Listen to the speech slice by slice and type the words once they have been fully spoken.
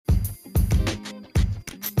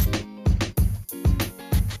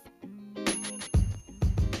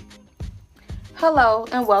Hello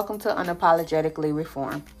and welcome to Unapologetically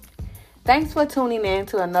Reformed. Thanks for tuning in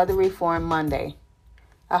to another Reform Monday.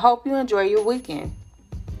 I hope you enjoy your weekend.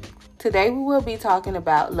 Today we will be talking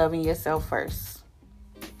about loving yourself first.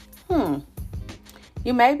 You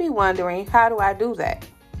may be wondering, how do I do that?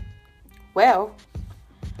 Well,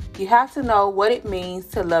 you have to know what it means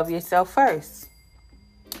to love yourself first.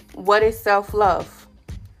 What is self-love?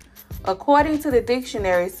 According to the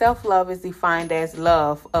dictionary, self-love is defined as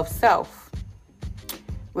love of self,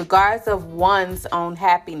 regards of one's own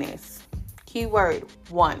happiness. Keyword,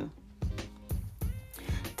 one.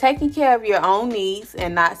 Taking care of your own needs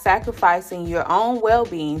and not sacrificing your own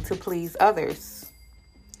well-being to please others.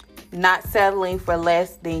 Not settling for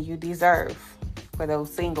less than you deserve, for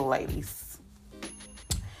those single ladies.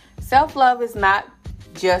 Self-love is not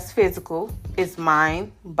just physical, it's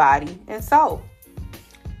mind, body, and soul.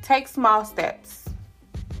 Take small steps.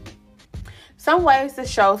 Some ways to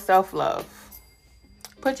show self-love.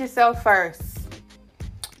 Put yourself first.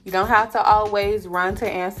 You don't have to always run to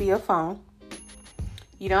answer your phone.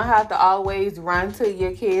 You don't have to always run to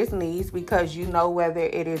your kids' needs because you know whether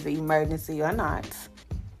it is an emergency or not.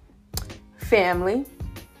 Family,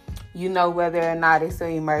 you know whether or not it's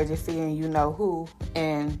an emergency and you know who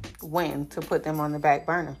and when to put them on the back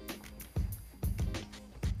burner.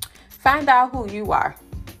 Find out who you are.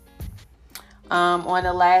 On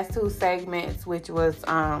the last two segments, which was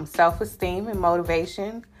self-esteem and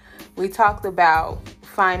motivation, we talked about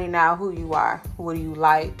finding out who you are, what do you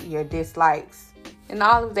like, your dislikes, and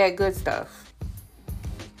all of that good stuff.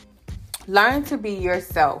 Learn to be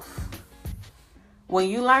yourself. When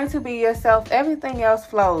you learn to be yourself, everything else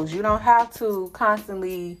flows. You don't have to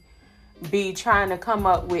constantly be trying to come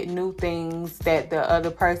up with new things that the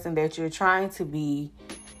other person that you're trying to be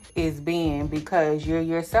is being, because you're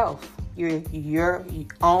yourself. You're your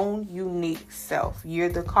own unique self. You're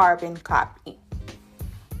the carbon copy.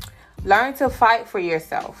 Learn to fight for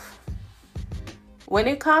yourself. When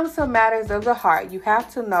it comes to matters of the heart, you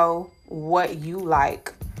have to know what you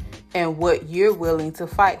like and what you're willing to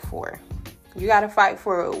fight for. You got to fight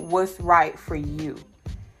for what's right for you.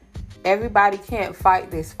 Everybody can't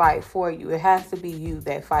fight this fight for you. It has to be you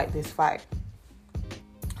that fight this fight.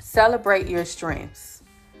 Celebrate your strengths.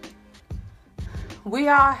 We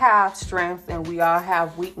all have strengths and we all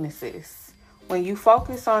have weaknesses. When you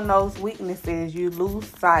focus on those weaknesses, you lose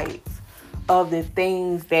sight of the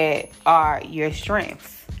things that are your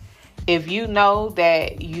strengths. If you know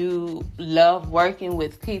that you love working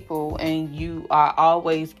with people and you are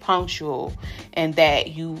always punctual and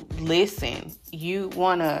that you listen, you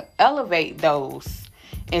want to elevate those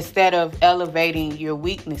instead of elevating your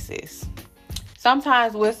weaknesses.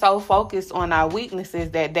 Sometimes we're so focused on our weaknesses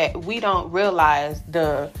that we don't realize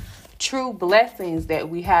the true blessings that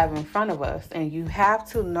we have in front of us. And you have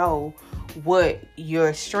to know what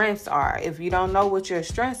your strengths are. If you don't know what your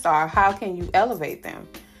strengths are, how can you elevate them?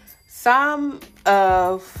 Some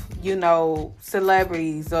of,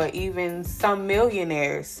 celebrities or even some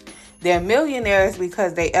millionaires, they're millionaires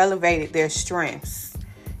because they elevated their strengths.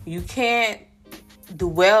 You can't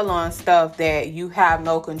dwell on stuff that you have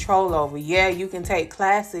no control over. Yeah, you can take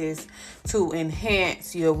classes to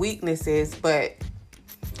enhance your weaknesses, but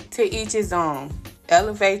to each his own.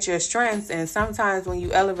 Elevate your strengths, and sometimes when you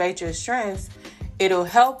elevate your strengths, it'll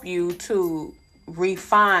help you to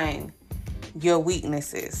refine your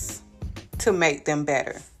weaknesses to make them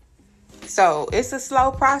better. So it's a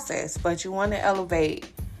slow process, but you want to elevate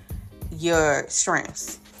your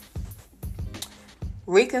strengths.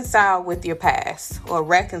 Reconcile with your past, or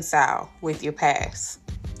reconcile with your past.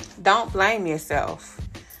 Don't blame yourself.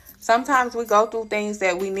 Sometimes we go through things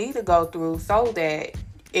that we need to go through so that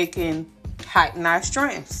it can heighten our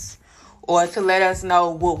strengths, or to let us know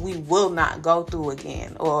what we will not go through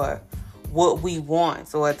again, or what we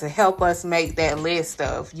want, or to help us make that list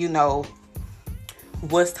of,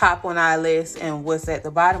 what's top on our list and what's at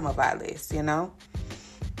the bottom of our list,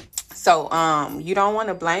 So, you don't want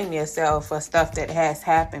to blame yourself for stuff that has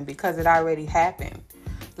happened because it already happened.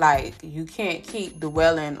 Like, you can't keep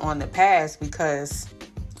dwelling on the past because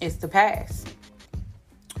it's the past.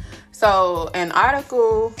 So, an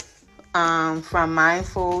article from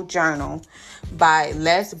Mindful Journal by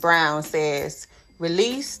Les Brown says,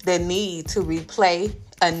 release the need to replay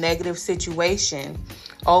a negative situation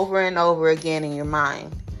over and over again in your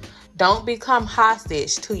mind. Don't become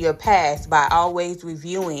hostage to your past by always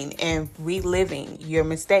reviewing and reliving your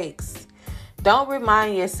mistakes. Don't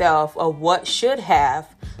remind yourself of what should have,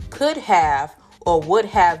 could have, or would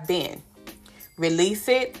have been. Release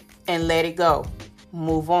it and let it go.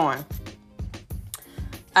 Move on.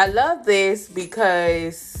 I love this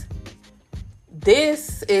because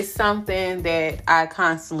this is something that I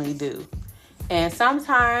constantly do. And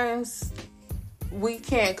sometimes we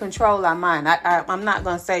can't control our mind. I'm not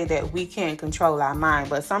going to say that we can't control our mind,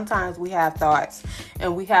 but sometimes we have thoughts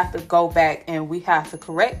and we have to go back and we have to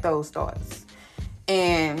correct those thoughts.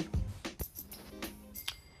 And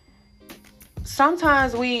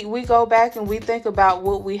sometimes we go back and we think about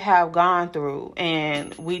what we have gone through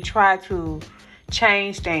and we try to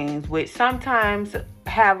change things, which sometimes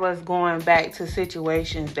have us going back to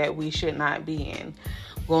situations that we should not be in.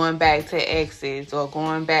 Going back to exes or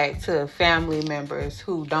going back to family members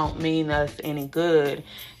who don't mean us any good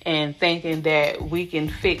and thinking that we can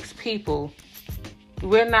fix people.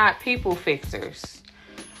 We're not people fixers.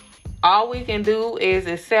 All we can do is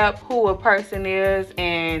accept who a person is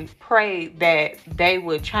and pray that they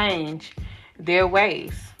would change their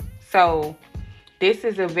ways. So this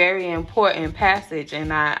is a very important passage,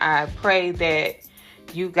 and I pray that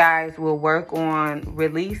you guys will work on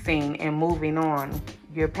releasing and moving on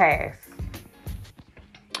your past.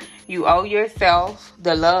 You owe yourself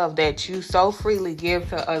the love that you so freely give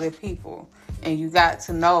to other people, and you got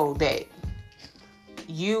to know that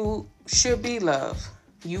you should be loved.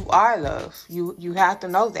 You are loved. You have to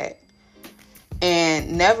know that.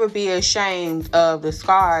 And never be ashamed of the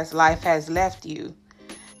scars life has left you.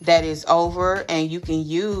 That is over, and you can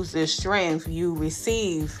use the strength you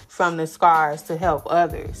receive from the scars to help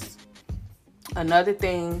others. Another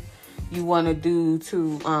thing you want to do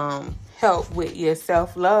to help with your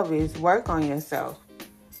self-love is work on yourself.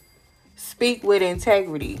 Speak with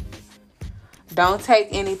integrity. Don't take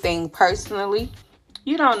anything personally.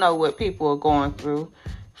 You don't know what people are going through.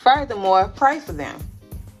 Furthermore, pray for them.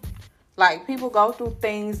 Like, people go through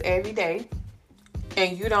things every day,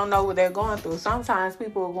 and you don't know what they're going through. Sometimes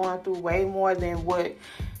people are going through way more than what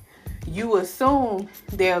you assume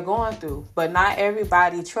they're going through. But not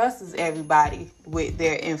everybody trusts everybody with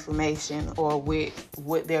their information or with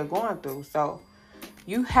what they're going through. So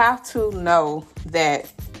you have to know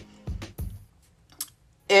that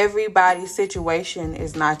everybody's situation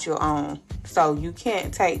is not your own. So you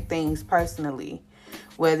can't take things personally,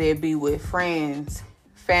 whether it be with friends,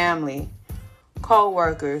 family,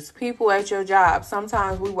 co-workers, people at your job.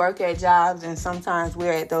 Sometimes we work at jobs and sometimes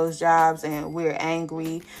we're at those jobs and we're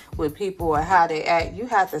angry with people or how they act. You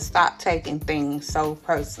have to stop taking things so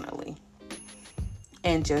personally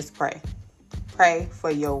and just pray. Pray for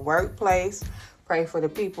your workplace. Pray for the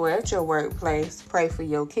people at your workplace. Pray for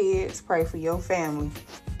your kids. Pray for your family.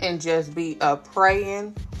 And just be a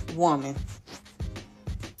praying woman.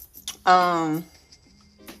 Don't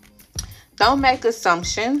make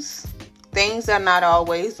assumptions. Things are not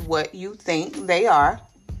always what you think they are.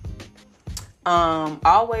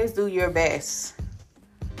 Always do your best.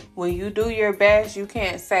 When you do your best, you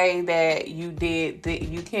can't say that you did.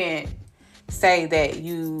 You can't say that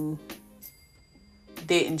you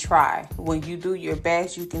didn't try. When you do your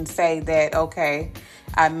best, you can say that, okay,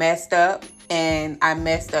 I messed up and I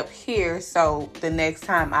messed up here. So the next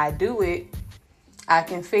time I do it, I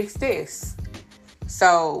can fix this.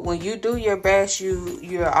 So when you do your best,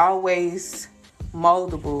 you're always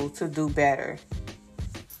moldable to do better.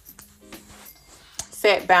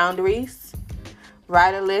 Set boundaries.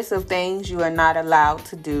 Write a list of things you are not allowed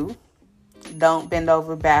to do. Don't bend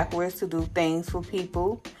over backwards to do things for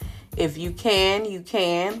people. If you can, you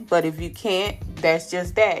can. But if you can't, that's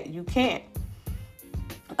just that. You can't.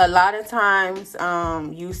 A lot of times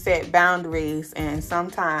you set boundaries, and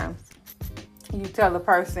sometimes you tell a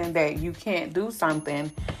person that you can't do something,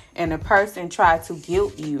 and the person tries to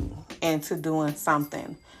guilt you into doing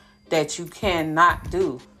something that you cannot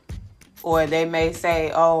do. Or they may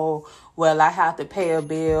say, oh, well, I have to pay a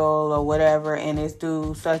bill or whatever, and it's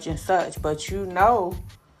due such and such. But you know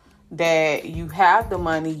that you have the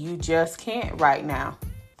money, you just can't right now.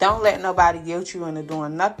 Don't let nobody guilt you into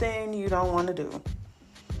doing nothing you don't want to do.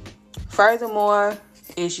 Furthermore,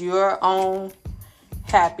 it's your own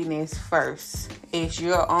happiness first. It's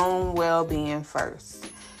your own well-being first.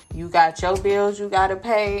 You got your bills you got to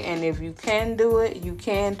pay, and if you can do it, you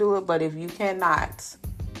can do it. But if you cannot,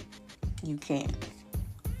 you can't.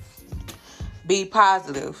 Be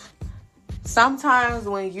positive. Sometimes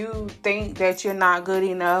when you think that you're not good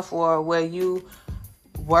enough, or where you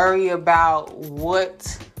worry about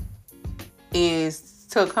what is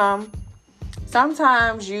to come,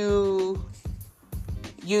 sometimes you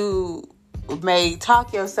may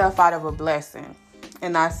talk yourself out of a blessing.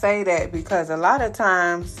 And I say that because a lot of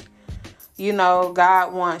times,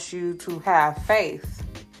 God wants you to have faith.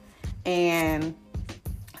 And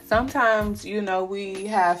sometimes, we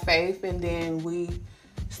have faith and then we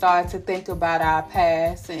start to think about our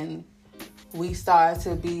past and we start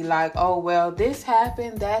to be like, oh, well, this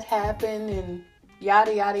happened, that happened, and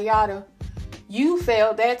yada, yada, yada. You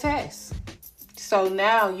failed that test. So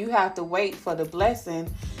now you have to wait for the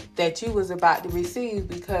blessing that you was about to receive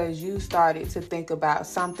because you started to think about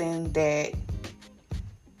something that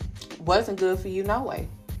wasn't good for you no way.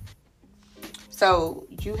 So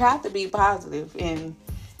you have to be positive in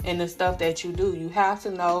the stuff that you do. You have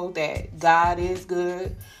to know that God is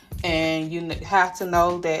good, and you have to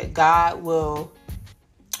know that God will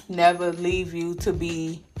never leave you to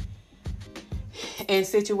be in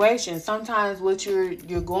situations. Sometimes what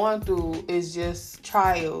you're going through is just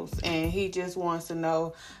trials, and he just wants to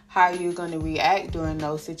know how you're going to react during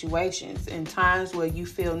those situations. In times where you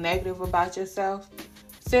feel negative about yourself,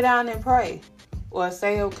 sit down and pray, or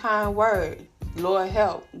say a kind word. Lord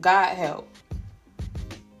help, God help.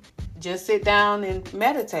 Just sit down and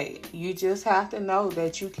meditate. You just have to know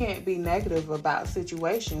that you can't be negative about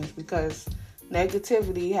situations, because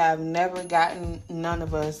negativity have never gotten none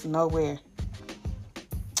of us nowhere.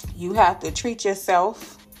 You have to treat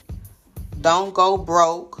yourself. Don't go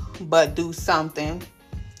broke, but do something.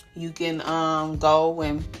 You can go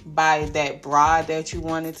and buy that bra that you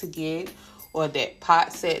wanted to get, or that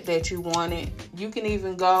pot set that you wanted. You can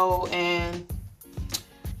even go and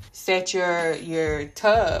set your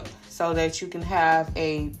tub so that you can have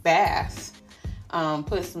a bath.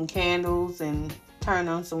 Put some candles and turn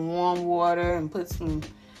on some warm water and put some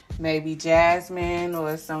maybe jasmine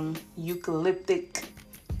or some eucalyptic.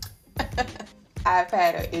 I've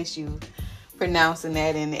had an issue pronouncing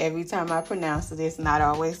that, and every time I pronounce it, it's not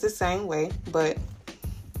always the same way. But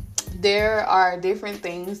there are different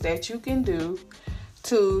things that you can do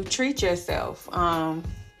to treat yourself.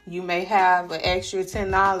 You may have an extra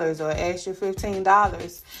 $10 or extra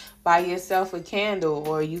 $15. Buy yourself a candle,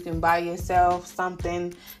 or you can buy yourself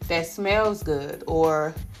something that smells good,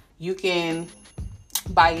 or you can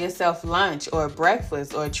buy yourself lunch or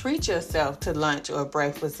breakfast, or treat yourself to lunch or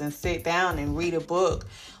breakfast and sit down and read a book.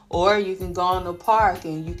 Or you can go in the park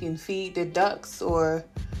and you can feed the ducks, or,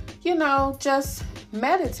 just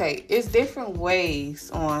meditate. It's different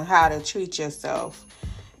ways on how to treat yourself.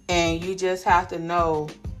 And you just have to know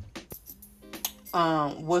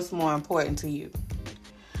what's more important to you.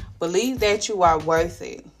 Believe that you are worth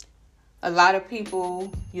it. A lot of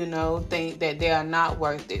people, think that they are not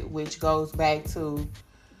worth it, which goes back to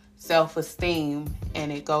self-esteem,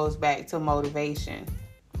 and it goes back to motivation.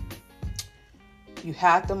 You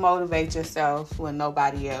have to motivate yourself when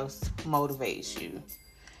nobody else motivates you.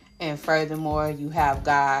 And furthermore, you have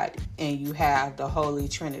God and you have the Holy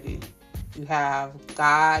Trinity. You have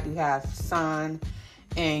God, you have Son,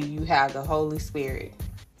 and you have the Holy Spirit.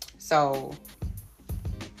 So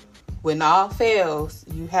when all fails,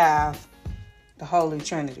 you have the Holy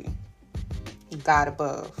Trinity, God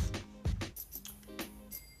above.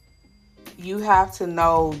 You have to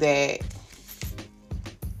know that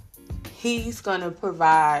He's going to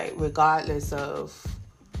provide regardless of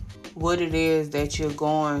what it is that you're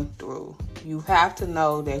going through. You have to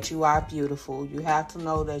know that you are beautiful. You have to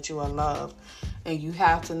know that you are loved. And you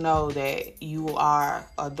have to know that you are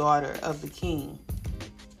a daughter of the King.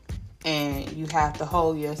 And you have to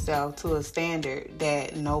hold yourself to a standard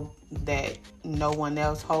that no one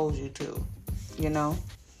else holds you to.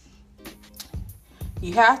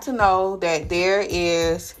 You have to know that there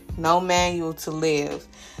is no manual to live.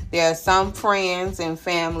 There are some friends and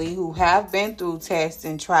family who have been through tests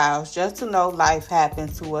and trials just to know life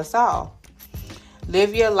happens to us all.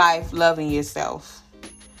 Live your life loving yourself.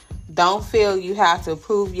 Don't feel you have to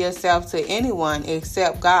prove yourself to anyone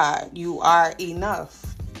except God. You are enough.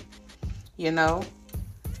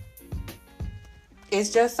 It's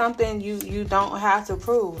just something you don't have to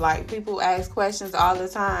prove. Like, people ask questions all the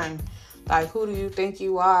time. Like, who do you think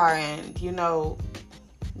you are? And, you don't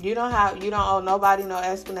owe nobody no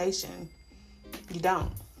explanation. You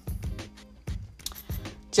don't.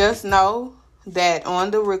 Just know that on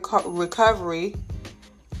the recovery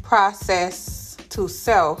process to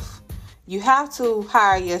self, you have to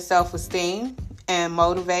hire your self-esteem and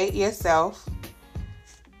motivate yourself.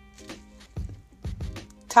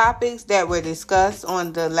 Topics that were discussed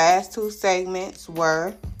on the last two segments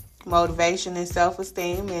were motivation and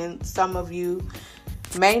self-esteem, and some of you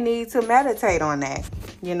may need to meditate on that.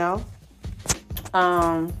 You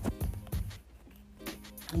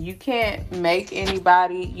can't make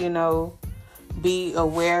anybody, be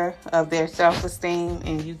aware of their self-esteem,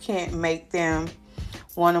 and you can't make them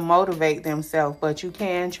want to motivate themselves, but you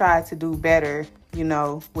can try to do better,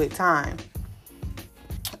 with time.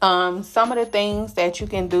 Some of the things that you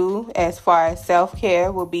can do as far as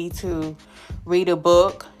self-care will be to read a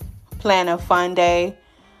book, plan a fun day,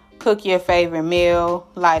 Cook your favorite meal,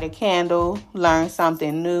 light a candle, learn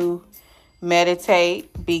something new,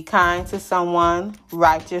 meditate, be kind to someone,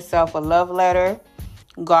 write yourself a love letter,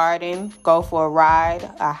 garden, go for a ride,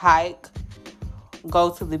 a hike,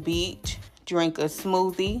 go to the beach, drink a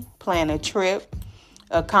smoothie, plan a trip,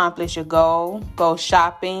 accomplish a goal, go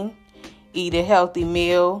shopping, eat a healthy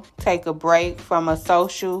meal, take a break from a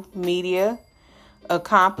social media,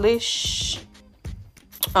 accomplish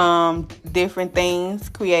different things,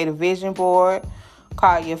 create a vision board,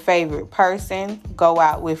 call your favorite person, go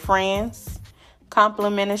out with friends,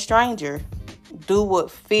 compliment a stranger, do what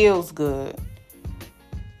feels good,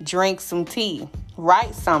 drink some tea,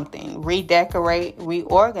 write something, redecorate,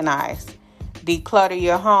 reorganize, declutter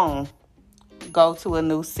your home, go to a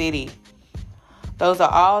new city. Those are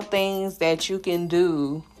all things that you can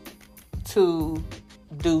do to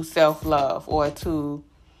do self-love or to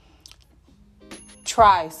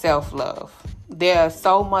try self-love. There are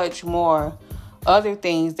so much more other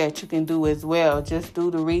things that you can do as well. Just do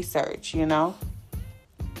the research,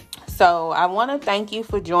 So I want to thank you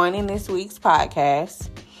for joining this week's podcast.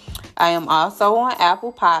 I am also on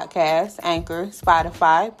Apple Podcasts, Anchor,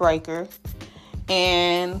 Spotify, Breaker.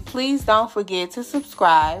 And please don't forget to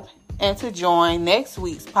subscribe and to join next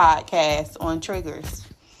week's podcast on Triggers.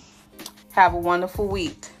 Have a wonderful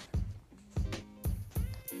week.